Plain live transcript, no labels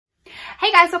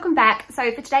Hey guys, welcome back.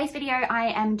 So for today's video, I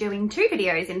am doing two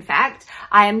videos. In fact,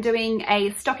 I am doing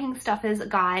a stocking stuffers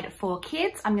guide for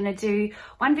kids. I'm going to do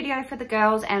one video for the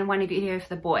girls and one video for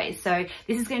the boys. So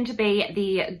this is going to be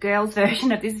the girls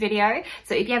version of this video.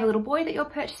 So if you have a little boy that you're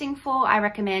purchasing for, I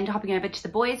recommend hopping over to the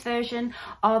boys version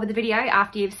of the video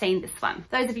after you've seen this one.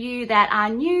 Those of you that are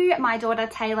new, my daughter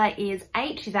Taylor is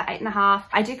 8. She's about 8.5.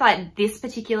 I do feel like this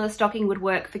particular stocking would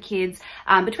work for kids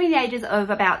between the ages of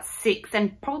about 6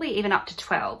 and probably even up to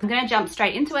 12. I'm going to jump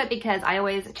straight into it because I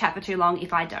always chat for too long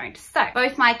if I don't. So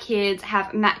both my kids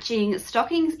have matching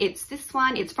stockings. It's this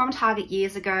one. It's from Target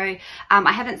years ago.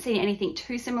 I haven't seen anything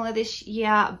too similar this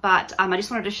year, but I just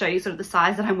wanted to show you sort of the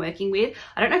size that I'm working with.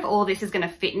 I don't know if all of this is going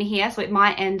to fit in here, so it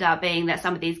might end up being that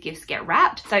some of these gifts get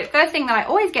wrapped. So first thing that I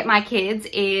always get my kids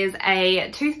is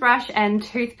a toothbrush and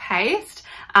toothpaste.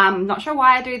 Not sure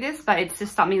why I do this, but it's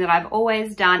just something that I've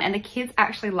always done, and the kids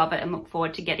actually love it and look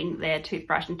forward to getting their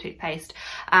toothbrush and toothpaste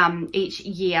each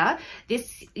year.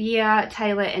 This year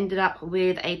Taylor ended up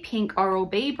with a pink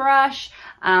Oral-B brush,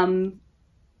 and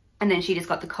then she just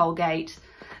got the Colgate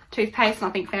toothpaste,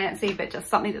 nothing fancy, but just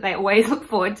something that they always look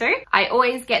forward to. I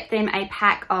always get them a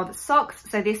pack of socks.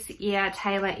 So this year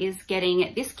Taylor is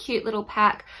getting this cute little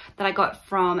pack that I got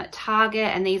from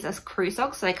Target, and these are crew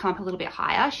socks, so they come up a little bit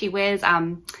higher. She wears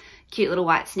cute little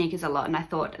white sneakers a lot, and I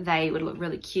thought they would look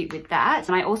really cute with that.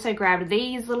 And I also grabbed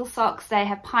these little socks. They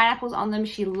have pineapples on them.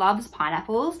 She loves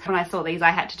pineapples. When I saw these, I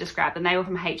had to just grab them. They were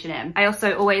from H&M. I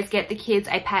also always get the kids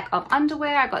a pack of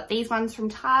underwear. I got these ones from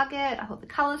Target. I thought the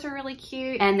colors are really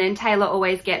cute. And then Taylor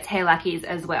always gets hair lackies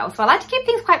as well. So I like to keep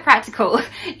things quite practical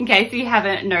in case you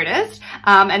haven't noticed.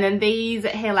 And then these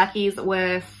hair lackies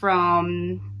were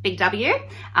from Big W,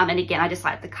 and again I just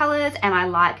like the colors, and I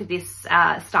like this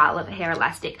style of hair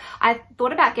elastic. I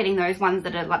thought about getting those ones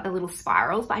that are like the little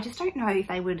spirals, but I just don't know if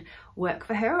they would work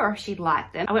for her or if she'd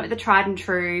like them. I went with the tried and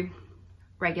true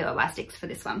regular elastics for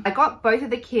this one. I got both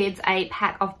of the kids a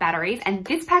pack of batteries, and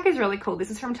this pack is really cool. This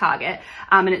is from Target,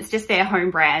 and it's just their home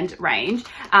brand range,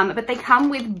 but they come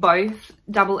with both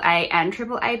AA and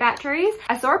AAA batteries.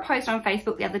 I saw a post on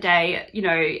Facebook the other day, you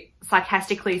know,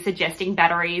 sarcastically suggesting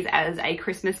batteries as a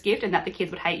Christmas gift and that the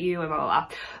kids would hate you and blah, blah,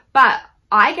 blah. But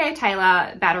I gave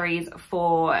Taylor batteries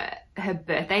for her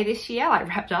birthday this year, like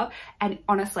wrapped up, and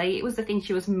honestly it was the thing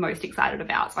she was most excited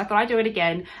about. So I thought I'd do it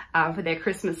again for their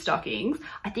Christmas stockings.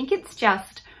 I think it's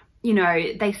just, you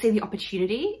know, they see the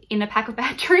opportunity in a pack of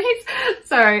batteries.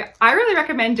 So I really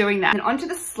recommend doing that. And on to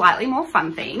the slightly more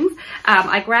fun things.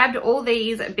 I grabbed all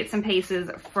these bits and pieces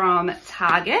from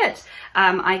Target.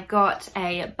 I got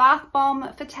a bath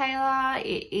bomb for Taylor.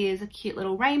 It is a cute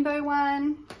little rainbow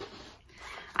one.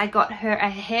 I got her a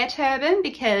hair turban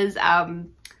because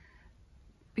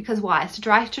why? It's to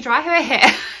dry her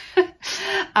hair.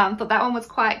 Thought that one was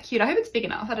quite cute. I hope it's big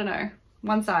enough. I don't know.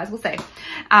 One size, we'll see.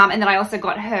 And then I also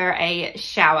got her a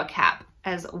shower cap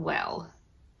as well.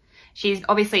 She's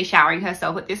obviously showering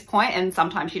herself at this point, and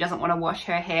sometimes she doesn't want to wash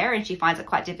her hair and she finds it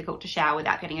quite difficult to shower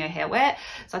without getting her hair wet.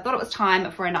 So I thought it was time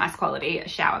for a nice quality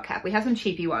shower cap. We have some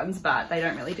cheapy ones, but they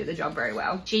don't really do the job very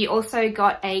well. She also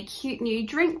got a cute new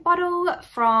drink bottle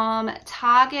from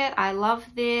Target. I love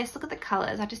this. Look at the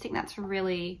colors. I just think that's a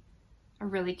really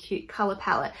cute color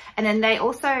palette. And then they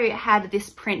also had this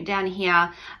print down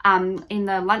here in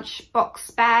the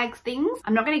lunchbox bags things.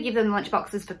 I'm not going to give them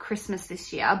lunchboxes for Christmas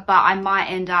this year, but I might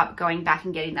end up going back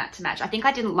and getting that to match. I think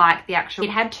I didn't like the actual,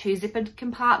 it had 2 zippered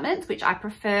compartments, which I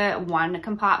prefer 1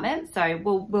 compartment. So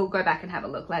we'll go back and have a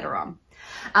look later on.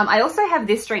 I also have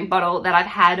this drink bottle that I've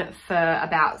had for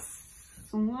about,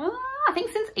 I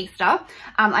think since Easter.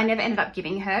 I never ended up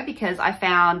giving her because I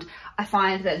find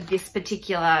that this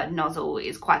particular nozzle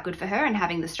is quite good for her and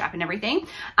having the strap and everything.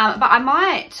 But I'm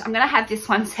going to have this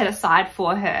one set aside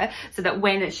for her so that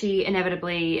when she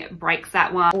inevitably breaks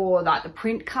that one or like the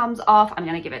print comes off, I'm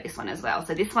going to give her this one as well.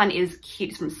 So this one is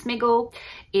cute. It's from Smiggle.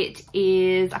 It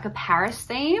is like a Paris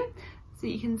theme. So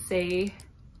you can see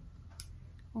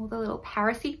all the little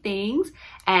Paris-y things.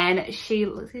 And she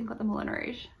looks like got the Moulin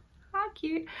Rouge. How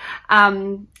cute.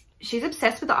 She's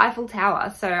obsessed with the Eiffel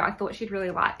Tower, so I thought she'd really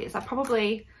like this. I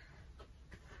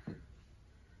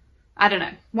don't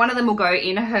know, one of them will go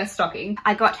in her stocking.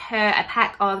 I got her a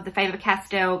pack of the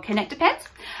Faber-Castell connector pens.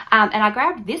 And I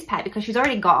grabbed this pack because she's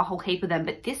already got a whole heap of them,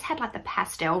 but this had like the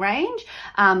pastel range,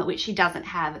 which she doesn't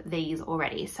have these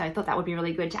already. So I thought that would be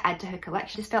really good to add to her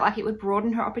collection. Just felt like it would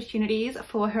broaden her opportunities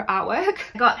for her artwork.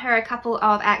 I got her a couple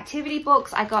of activity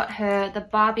books. I got her the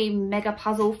Barbie Mega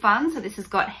Puzzle Fun. So this has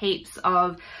got heaps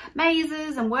of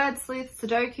mazes and word sleuths,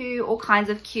 Sudoku, all kinds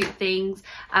of cute things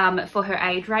for her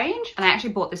age range. And I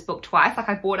actually bought this book twice. Like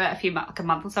I bought it like a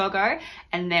month or so ago,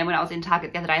 and then when I was in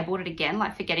Target the other day, I bought it again,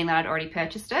 like forgetting that I'd already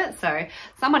purchased it. So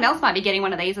someone else might be getting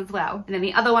one of these as well. And then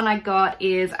the other one I got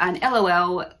is an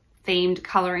LOL themed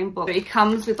coloring book. It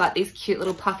comes with like these cute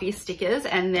little puffy stickers,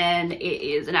 and then it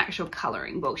is an actual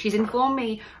coloring book. She's informed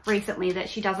me recently that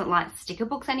she doesn't like sticker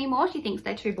books anymore. She thinks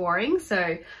they're too boring,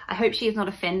 so I hope she is not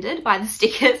offended by the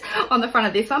stickers on the front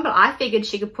of this one, but I figured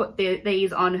she could put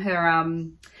these on her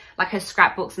like her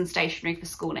scrapbooks and stationery for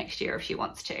school next year if she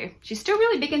wants to. She's still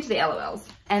really big into the LOLs.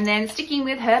 And then sticking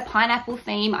with her pineapple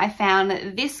theme, I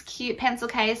found this cute pencil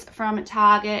case from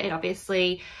Target. It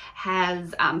obviously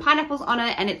has pineapples on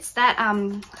it, and it's that,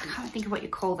 I can't think of what you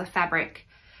call the fabric,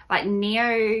 like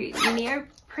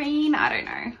neoprene, I don't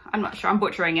know, I'm not sure, I'm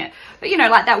butchering it, but you know,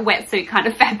 like that wetsuit kind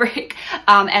of fabric,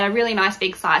 and a really nice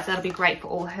big size. That'll be great for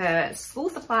all her school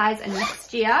supplies. And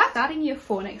next year, starting year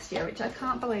 4 next year, which I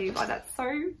can't believe, oh, that's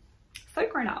so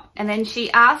grown up. And then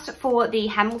she asked for the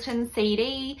Hamilton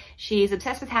CD. She's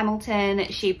obsessed with Hamilton.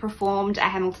 She performed a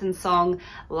Hamilton song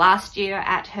last year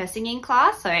at her singing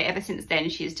class, so ever since then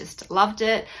she's just loved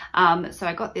it. So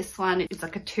I got this one. It's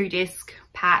like a 2-disc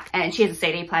pack, and she has a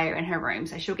CD player in her room,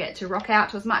 so she'll get to rock out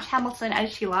to as much Hamilton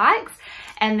as she likes.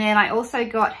 And then I also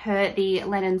got her the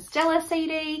Lennon Stella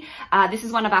CD. This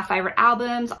is one of our favorite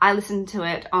albums. I listen to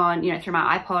it on, you know, through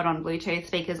my iPod on Bluetooth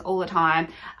speakers all the time.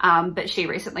 But she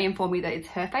recently informed me that it's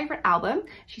her favorite album.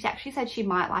 She's actually said she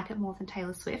might like it more than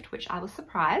Taylor Swift, which I was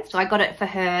surprised. So I got it for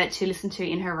her to listen to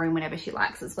in her room whenever she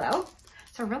likes as well.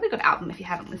 So a really good album if you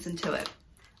haven't listened to it.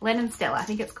 Lennon Stella, I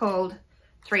think it's called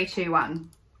 321.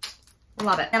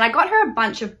 Love it. And I got her a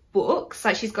bunch of books.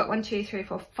 So she's got 1, 2, 3,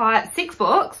 4, 5, 6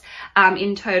 books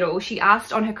in total. She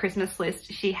asked on her Christmas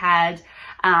list, she had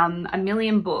 1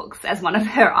 million books as one of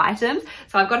her items.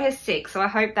 So I've got her 6, so I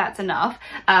hope that's enough.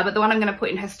 But the one I'm going to put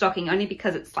in her stocking, only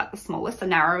because it's like the smallest, the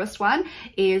narrowest one,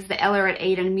 is the Ella at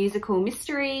Eden musical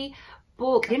mystery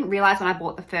book. I didn't realize when I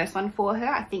bought the first one for her,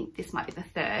 I think this might be the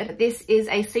third. This is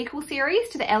a sequel series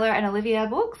to the Ella and Olivia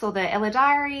books, or the Ella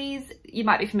Diaries. You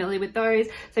might be familiar with those.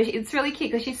 So it's really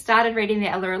cute because she started reading the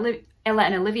Ella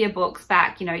and Olivia books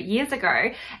back, you know, years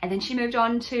ago, and then she moved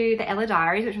on to the Ella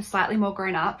Diaries, which was slightly more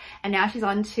grown up, and now she's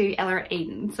on to Ella at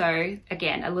Eden, so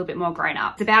again, a little bit more grown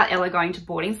up. It's about Ella going to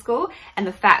boarding school, and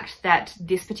the fact that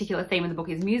this particular theme of the book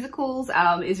is musicals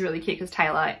is really cute because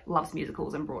Taylor loves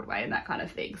musicals and Broadway and that kind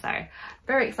of thing, so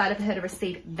very excited for her to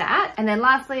receive that. And then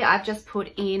lastly, I've just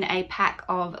put in a pack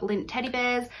of lint teddy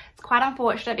bears. It's quite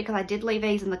unfortunate because I did leave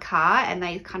these in the car and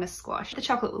they kind of squashed. The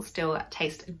chocolate will still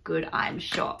taste good, I'm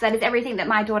sure. So that is everything that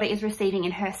my daughter is receiving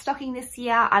in her stocking this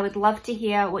year. I would love to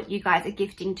hear what you guys are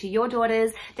gifting to your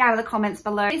daughters down in the comments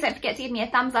below. Please don't forget to give me a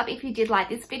thumbs up if you did like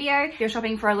this video. If you're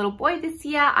shopping for a little boy this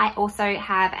year, I also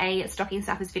have a stocking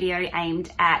stuffers video aimed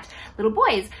at little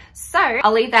boys. So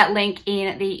I'll leave that link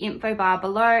in the info bar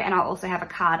below, and I'll also have a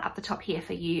card up the top here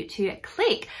for you to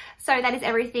click. So that is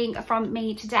everything from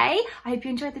me today. I hope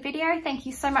you enjoyed the video. Thank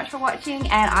you so much for watching,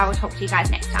 and I will talk to you guys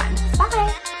next time.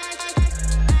 Bye.